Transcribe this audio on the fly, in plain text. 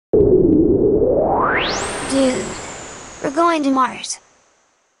Dude, we're going to Mars.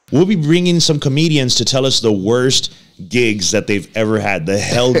 We'll be bringing some comedians to tell us the worst gigs that they've ever had. The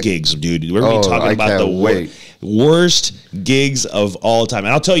hell gigs, dude. We're going to be talking about the worst gigs of all time.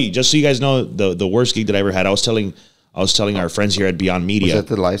 And I'll tell you, just so you guys know, the worst gig that I ever had, I was telling our friends here at Beyond Media. Was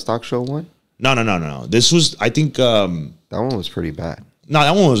that the Livestock Show one? No. This was, I think... that one was pretty bad. No,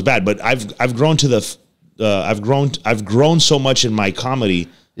 that one was bad, but I've grown to the... I've grown so much in my comedy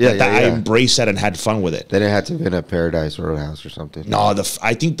that I embraced that and had fun with it. Then it had to have been a Paradise Roadhouse or something. No,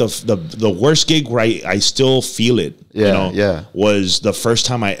 I think the worst gig where I still feel it, was the first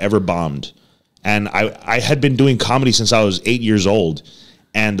time I ever bombed. And I had been doing comedy since I was 8 years old,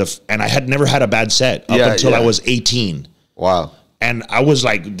 and I had never had a bad set up until I was 18. Wow. And I was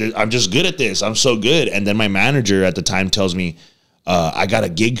like, I'm just good at this. I'm so good. And then my manager at the time tells me, I got a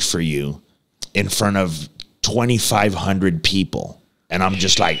gig for you in front of 2,500 people. And I'm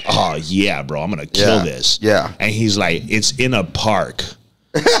just like, oh, yeah, bro, I'm going to kill this. Yeah. And he's like, it's in a park.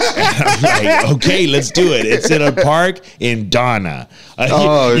 And I'm like, okay, let's do it. It's in a park in Donna.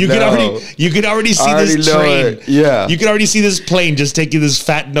 You could already see this train. Yeah. You could already see this plane just taking this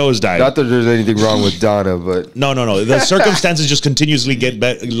fat nosedive. Not that there's anything wrong with Donna, but... No. The circumstances just continuously get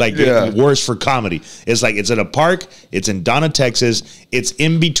worse for comedy. It's like, it's in a park. It's in Donna, Texas. It's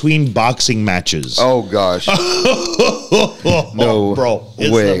in between boxing matches. Oh, gosh. No bro.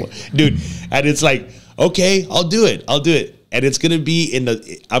 way. Dude, and it's like, okay, I'll do it. And it's going to be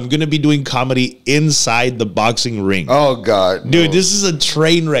I'm going to be doing comedy inside the boxing ring. Oh, God. Dude, this is a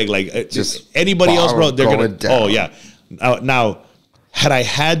train wreck. Like, just anybody else, bro, they're going to... Oh, yeah. Now, had I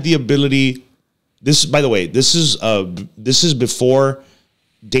had the ability... By the way, this is before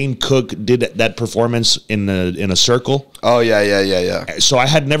Dane Cook did that performance in a circle. Oh, yeah. So I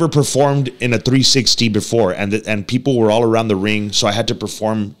had never performed in a 360 before, and people were all around the ring, so I had to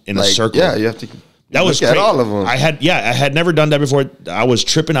perform in a circle. Yeah, you have to... That was great. All of them. I had never done that before. I was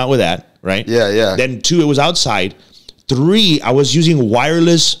tripping out with that, right? Yeah. Then 2, it was outside. 3, I was using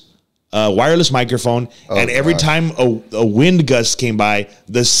wireless microphone, and every time a wind gust came by,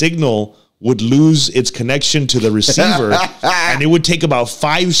 the signal would lose its connection to the receiver, and it would take about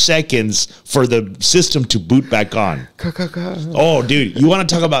 5 seconds for the system to boot back on. Oh, dude, you want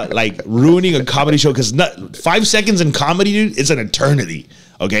to talk about like ruining a comedy show? Because 5 seconds in comedy, dude, it's an eternity.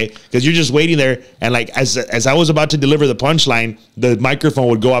 Okay, because you're just waiting there, and like as I was about to deliver the punchline, the microphone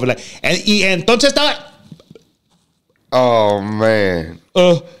would go off and like, y entonces estaba. Oh man.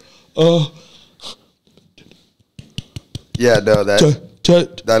 Yeah, no, that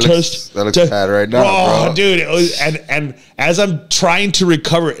looks bad right now, bro. Dude, and as I'm trying to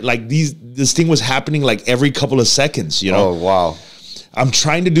recover, like this thing was happening like every couple of seconds, you know. Oh wow. I'm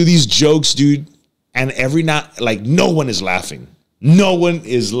trying to do these jokes, dude, and no one is laughing. No one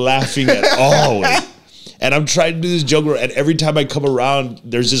is laughing at all. And I'm trying to do this joke, and every time I come around,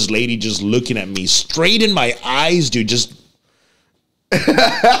 there's this lady just looking at me straight in my eyes, dude. Just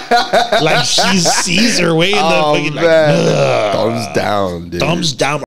like she sees her way in the fucking, like, thumbs down, dude. Thumbs down.